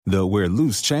The where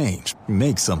loose change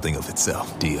makes something of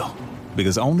itself deal.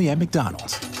 Because only at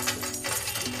McDonald's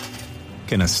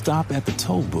can a stop at the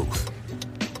toll booth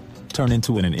turn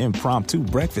into an impromptu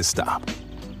breakfast stop.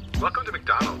 Welcome to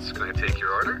McDonald's. Can I take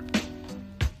your order?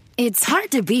 It's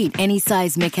hard to beat any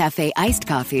size McCafe iced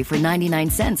coffee for 99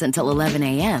 cents until 11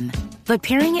 a.m. But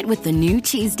pairing it with the new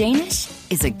Cheese Danish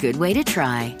is a good way to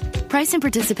try. Price and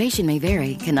participation may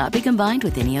vary. Cannot be combined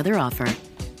with any other offer.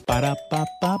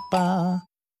 Ba-da-ba-ba-ba.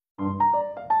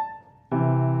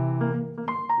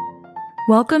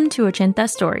 Welcome to Ochenta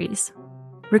Stories,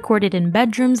 recorded in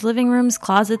bedrooms, living rooms,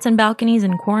 closets, and balconies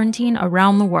in quarantine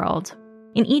around the world.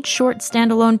 In each short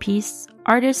standalone piece,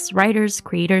 artists, writers,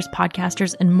 creators,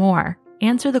 podcasters, and more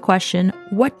answer the question,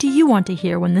 what do you want to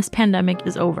hear when this pandemic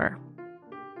is over?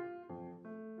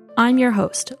 I'm your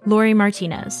host, Lori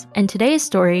Martinez, and today's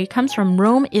story comes from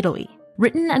Rome, Italy,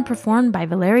 written and performed by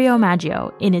Valerio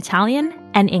Maggio in Italian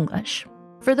and English.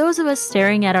 For those of us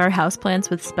staring at our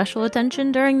houseplants with special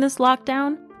attention during this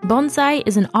lockdown, Bonsai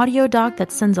is an audio doc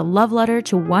that sends a love letter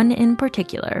to one in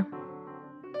particular.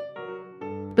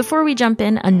 Before we jump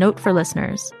in, a note for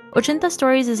listeners. Ochenta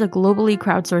Stories is a globally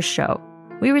crowdsourced show.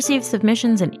 We receive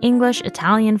submissions in English,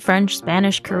 Italian, French,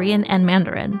 Spanish, Korean, and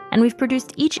Mandarin, and we've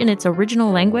produced each in its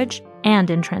original language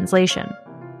and in translation.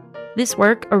 This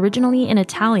work, originally in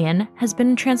Italian, has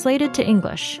been translated to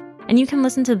English, and you can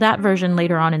listen to that version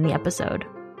later on in the episode.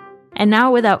 And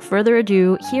now, without further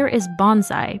ado, here is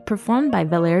Bonsai, performed by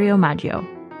Valerio Maggio.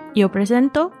 Io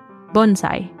presento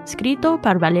Bonsai, scritto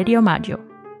per Valerio Maggio.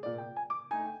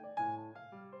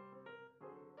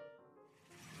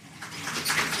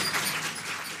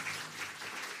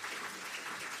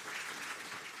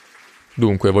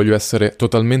 Dunque, voglio essere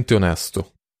totalmente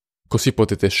onesto, così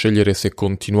potete scegliere se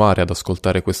continuare ad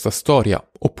ascoltare questa storia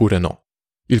oppure no.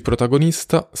 Il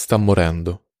protagonista sta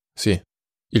morendo. Sì,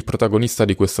 il protagonista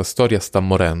di questa storia sta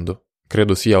morendo.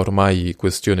 Credo sia ormai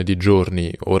questione di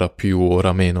giorni, ora più,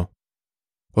 ora meno.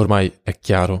 Ormai è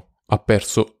chiaro, ha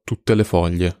perso tutte le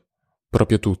foglie.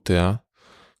 Proprio tutte, eh?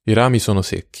 I rami sono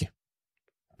secchi.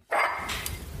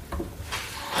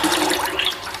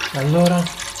 Allora?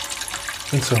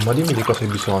 Insomma, dimmi di cosa hai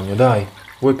bisogno, dai.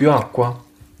 Vuoi più acqua?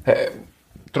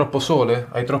 Troppo sole?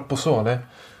 Hai troppo sole?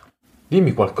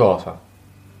 Dimmi qualcosa.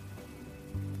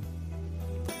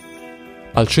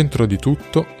 Al centro di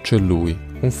tutto c'è lui,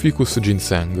 un ficus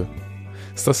ginseng.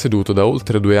 Sta seduto da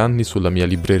oltre 2 anni sulla mia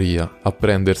libreria a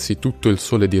prendersi tutto il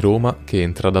sole di Roma che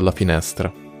entra dalla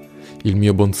finestra. Il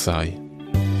mio bonsai.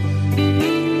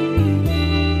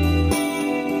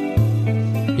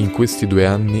 In questi 2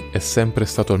 anni è sempre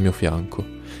stato al mio fianco,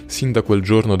 sin da quel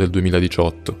giorno del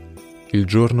 2018, il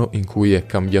giorno in cui è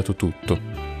cambiato tutto.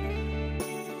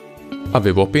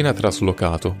 Avevo appena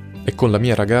traslocato e con la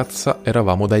mia ragazza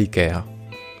eravamo da Ikea.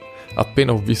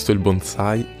 Appena ho visto il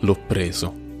bonsai, l'ho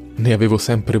preso. Ne avevo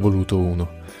sempre voluto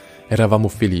uno. Eravamo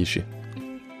felici.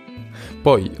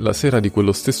 Poi, la sera di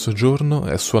quello stesso giorno,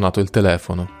 è suonato il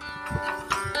telefono.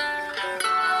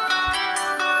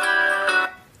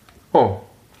 Oh.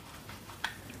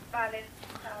 Vale,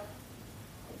 ciao.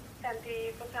 Senti,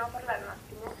 possiamo parlare un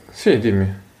attimo? Sì, dimmi.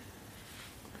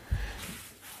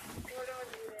 Ti volevo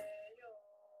dire, io...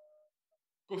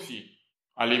 Così,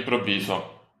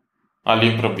 all'improvviso,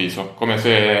 come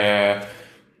se...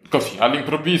 Così,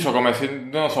 all'improvviso, come se,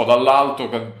 non so, dall'alto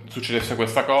succedesse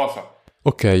questa cosa.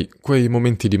 Ok, quei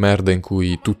momenti di merda in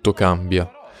cui tutto cambia,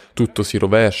 tutto si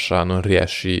rovescia, non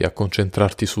riesci a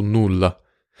concentrarti su nulla.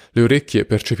 Le orecchie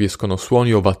percepiscono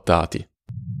suoni ovattati.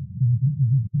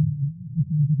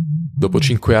 Dopo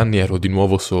 5 anni ero di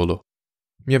nuovo solo.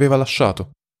 Mi aveva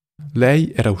lasciato.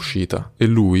 Lei era uscita e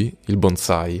lui, il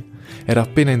bonsai, era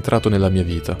appena entrato nella mia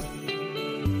vita.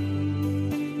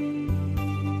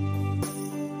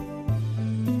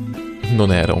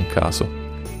 Non era un caso.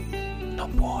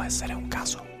 Non può essere un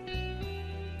caso.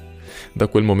 Da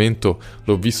quel momento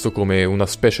l'ho visto come una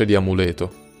specie di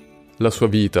amuleto. La sua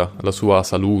vita, la sua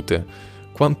salute,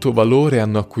 quanto valore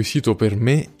hanno acquisito per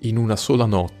me in una sola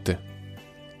notte.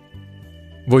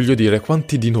 Voglio dire,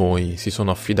 quanti di noi si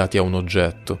sono affidati a un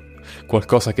oggetto,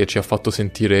 qualcosa che ci ha fatto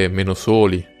sentire meno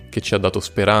soli, che ci ha dato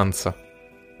speranza.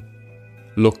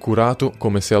 L'ho curato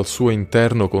come se al suo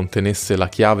interno contenesse la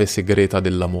chiave segreta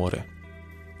dell'amore.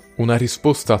 Una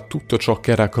risposta a tutto ciò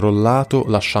che era crollato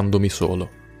lasciandomi solo.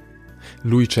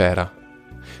 Lui c'era.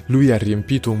 Lui ha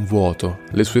riempito un vuoto,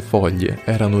 le sue foglie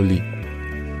erano lì.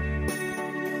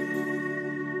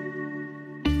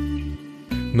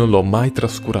 Non l'ho mai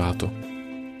trascurato.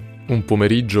 Un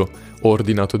pomeriggio ho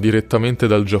ordinato direttamente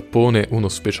dal Giappone uno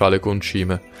speciale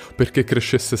concime, perché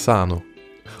crescesse sano.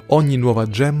 Ogni nuova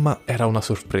gemma era una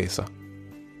sorpresa.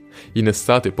 In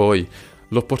estate poi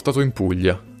l'ho portato in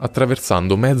Puglia,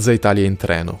 attraversando mezza Italia in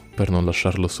treno per non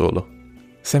lasciarlo solo.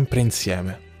 Sempre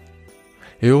insieme.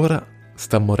 E ora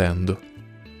sta morendo.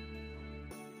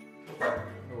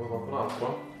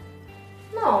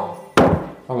 No.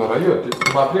 Allora,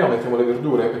 ma prima mettiamo le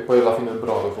verdure e poi alla fine il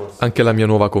brodo, forse. Anche la mia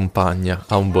nuova compagna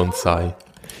ha un bonsai.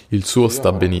 Il suo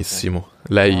sta benissimo.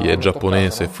 Lei è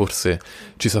giapponese e forse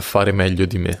ci sa fare meglio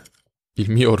di me. Il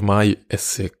mio ormai è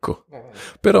secco.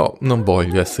 Però non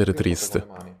voglio essere triste.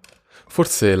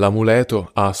 Forse l'amuleto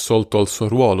ha assolto al suo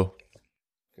ruolo.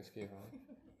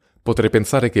 Potrei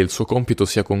pensare che il suo compito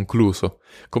sia concluso,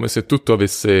 come se tutto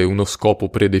avesse uno scopo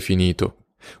predefinito.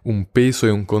 Un peso e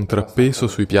un contrappeso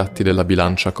sui piatti della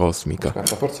bilancia cosmica.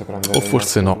 Aspetta, forse O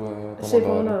forse no.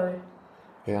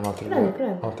 E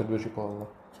altre due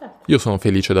cipolle. Io sono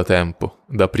felice da tempo,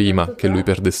 da prima che lui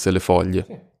perdesse le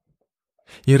foglie.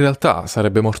 In realtà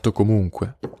sarebbe morto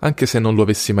comunque, anche se non lo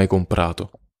avessi mai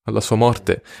comprato. La sua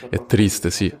morte è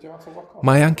triste, sì,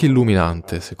 ma è anche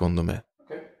illuminante, secondo me.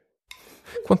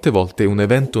 Quante volte un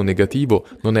evento negativo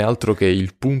non è altro che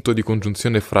il punto di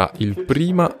congiunzione fra il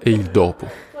prima e il dopo,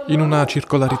 in una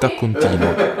circolarità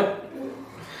continua.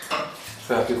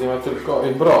 Senti, ti metto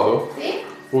il brodo? Sì.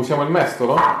 Usiamo il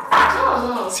mestolo?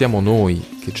 No. Siamo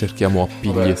noi che cerchiamo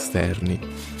appigli esterni,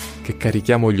 che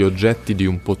carichiamo gli oggetti di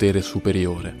un potere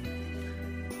superiore.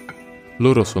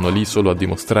 Loro sono lì solo a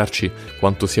dimostrarci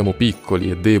quanto siamo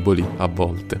piccoli e deboli a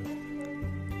volte.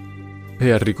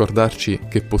 E a ricordarci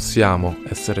che possiamo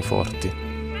essere forti.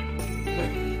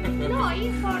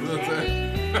 Noi, forse?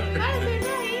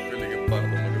 Quelli che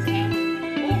parlano così.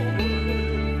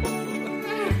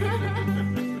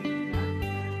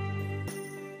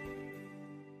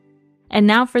 And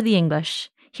now for the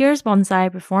English. Here's Bonsai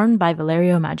performed by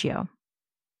Valerio Maggio.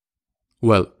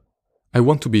 Well, I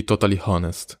want to be totally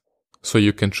honest, so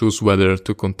you can choose whether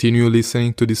to continue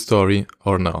listening to this story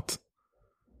or not.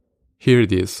 Here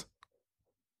it is.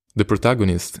 The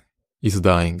protagonist is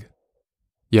dying.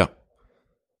 Yeah,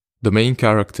 the main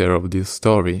character of this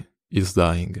story is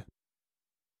dying.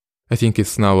 I think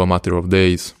it's now a matter of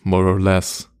days, more or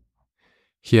less.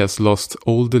 He has lost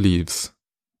all the leaves.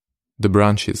 The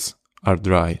branches are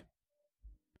dry.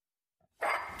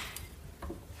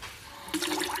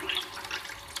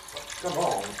 Come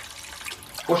on.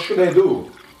 What should I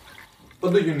do?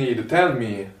 What do you need? Tell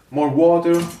me. More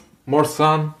water? More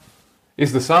sun?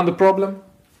 Is the sun the problem?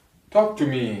 Talk to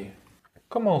me.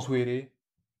 Come on, sweetie.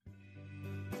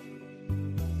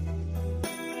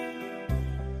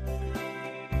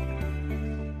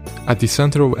 At the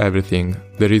center of everything,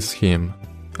 there is him,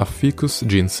 a ficus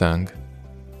ginseng.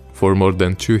 For more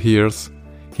than 2 years,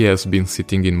 he has been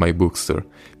sitting in my bookstore,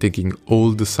 taking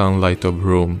all the sunlight of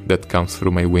Rome that comes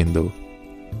through my window.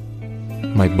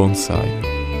 My bonsai.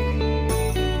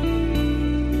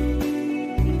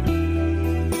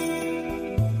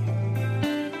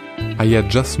 I had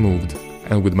just moved,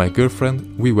 and with my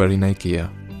girlfriend, we were in IKEA.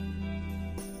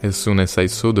 As soon as I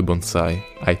saw the bonsai,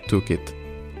 I took it.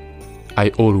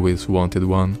 I always wanted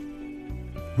one.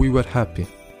 We were happy.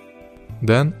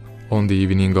 Then, on the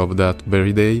evening of that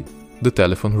very day, the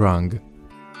telephone rang.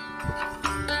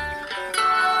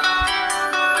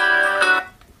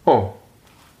 Oh,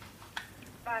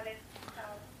 Vale,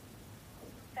 ciao.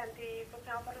 Senti,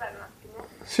 possiamo parlare un attimo?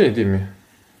 sì, dimmi.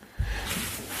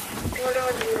 Ti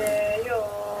volevo dire,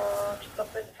 io ci sto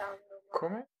pensando.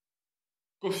 Come?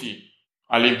 Così,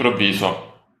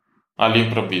 all'improvviso,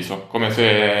 come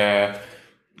se...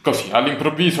 Così,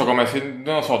 all'improvviso, come se,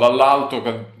 non lo so, dall'alto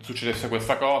che succedesse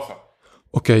questa cosa.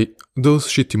 Okay, those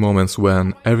shitty moments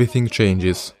when everything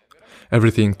changes,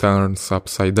 everything turns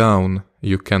upside down,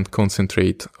 you can't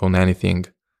concentrate on anything.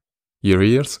 Your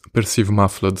ears perceive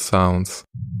muffled sounds.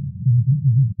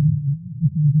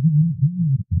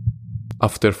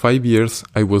 After 5 years,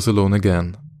 I was alone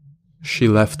again. She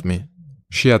left me.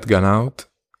 She had gone out,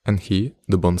 and he,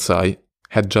 the bonsai,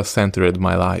 had just entered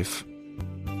my life.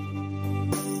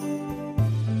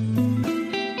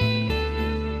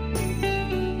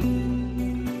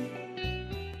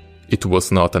 It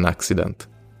was not an accident.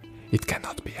 It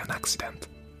cannot be an accident.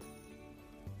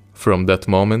 From that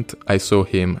moment, I saw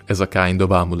him as a kind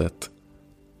of amulet.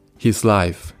 His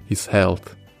life, his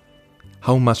health,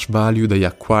 how much value they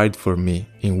acquired for me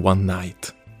in one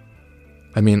night.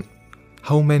 I mean,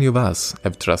 how many of us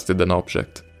have trusted an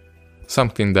object?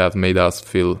 Something that made us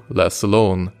feel less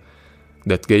alone,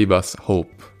 that gave us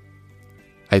hope.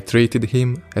 I treated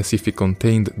him as if he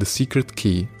contained the secret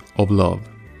key of love,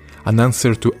 an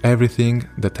answer to everything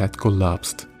that had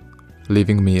collapsed,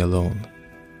 leaving me alone.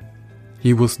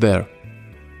 He was there.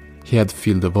 He had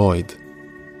filled the void.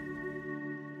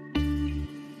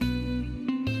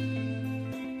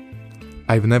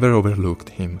 I've never overlooked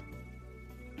him.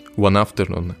 One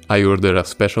afternoon, I ordered a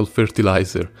special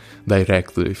fertilizer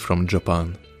directly from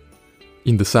Japan.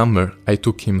 In the summer, I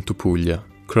took him to Puglia,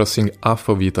 crossing half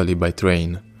of Italy by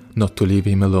train, not to leave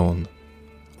him alone.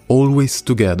 Always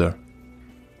together.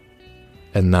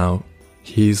 And now,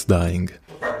 he is dying.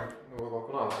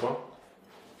 Qualcun altro?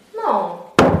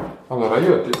 No. Allora,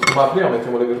 ma prima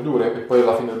mettiamo le verdure e poi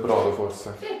alla fine il brodo,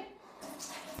 forse.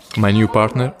 My new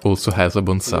partner also has a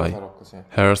bonsai.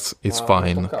 Hers is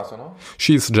fine.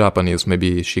 She's Japanese,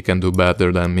 maybe she can do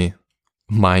better than me.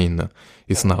 Mine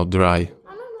is now dry.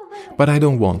 But I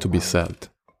don't want to be sad.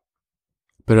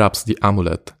 Perhaps the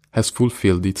amulet has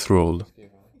fulfilled its role.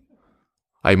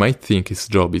 I might think his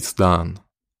job is done.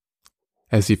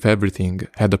 As if everything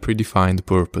had a predefined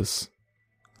purpose.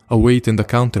 A weight and a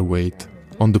counterweight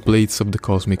on the plates of the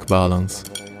cosmic balance.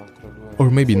 Or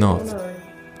maybe not.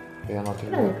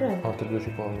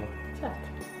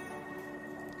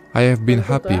 I have been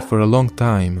happy for a long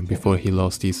time before he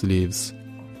lost his leaves.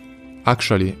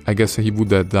 Actually, I guess he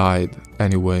would have died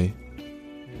anyway,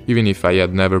 even if I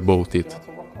had never bought it.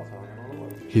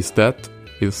 His death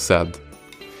is sad,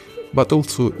 but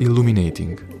also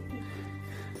illuminating.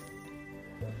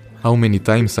 How many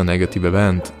times a negative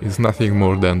event is nothing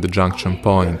more than the junction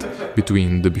point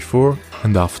between the before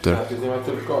and after. Ti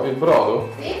metto il brodo?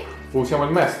 Usiamo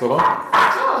il mestolo?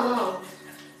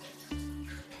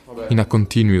 In a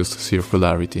continuous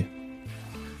circularity.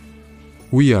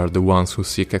 We are the ones who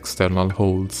seek external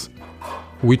holds.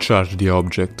 We charge the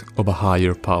object of a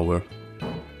higher power.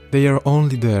 They are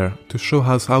only there to show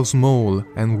us how small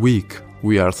and weak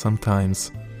we are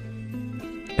sometimes,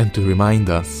 and to remind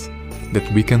us that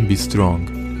we can be strong.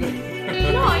 No,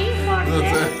 io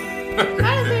forte.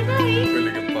 Dai.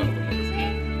 Quelli che parlano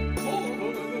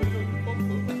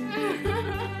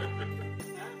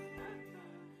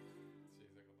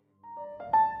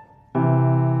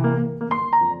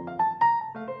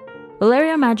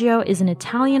Valerio Maggio is an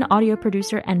Italian audio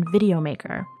producer and video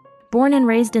maker. Born and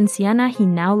raised in Siena, he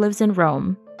now lives in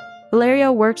Rome.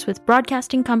 Valerio works with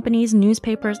broadcasting companies,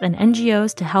 newspapers, and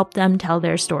NGOs to help them tell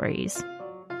their stories.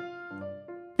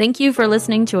 Thank you for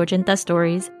listening to Ochenta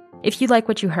Stories. If you like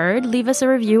what you heard, leave us a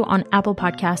review on Apple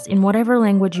Podcasts in whatever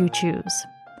language you choose.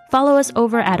 Follow us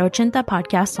over at Ochenta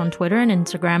Podcasts on Twitter and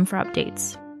Instagram for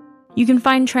updates. You can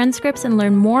find transcripts and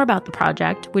learn more about the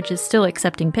project, which is still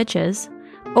accepting pitches,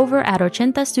 over at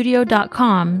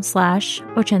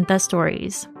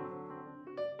ochentastudio.com/ochentastories.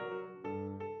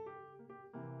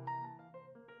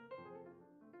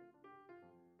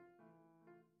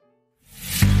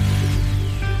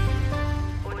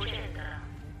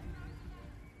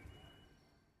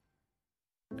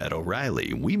 At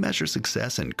O'Reilly, we measure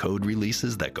success in code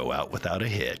releases that go out without a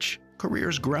hitch,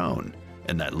 careers grown,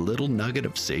 and that little nugget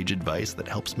of sage advice that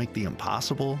helps make the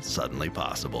impossible suddenly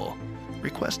possible.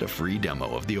 Request a free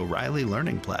demo of the O'Reilly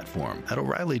Learning Platform at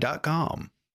O'Reilly.com.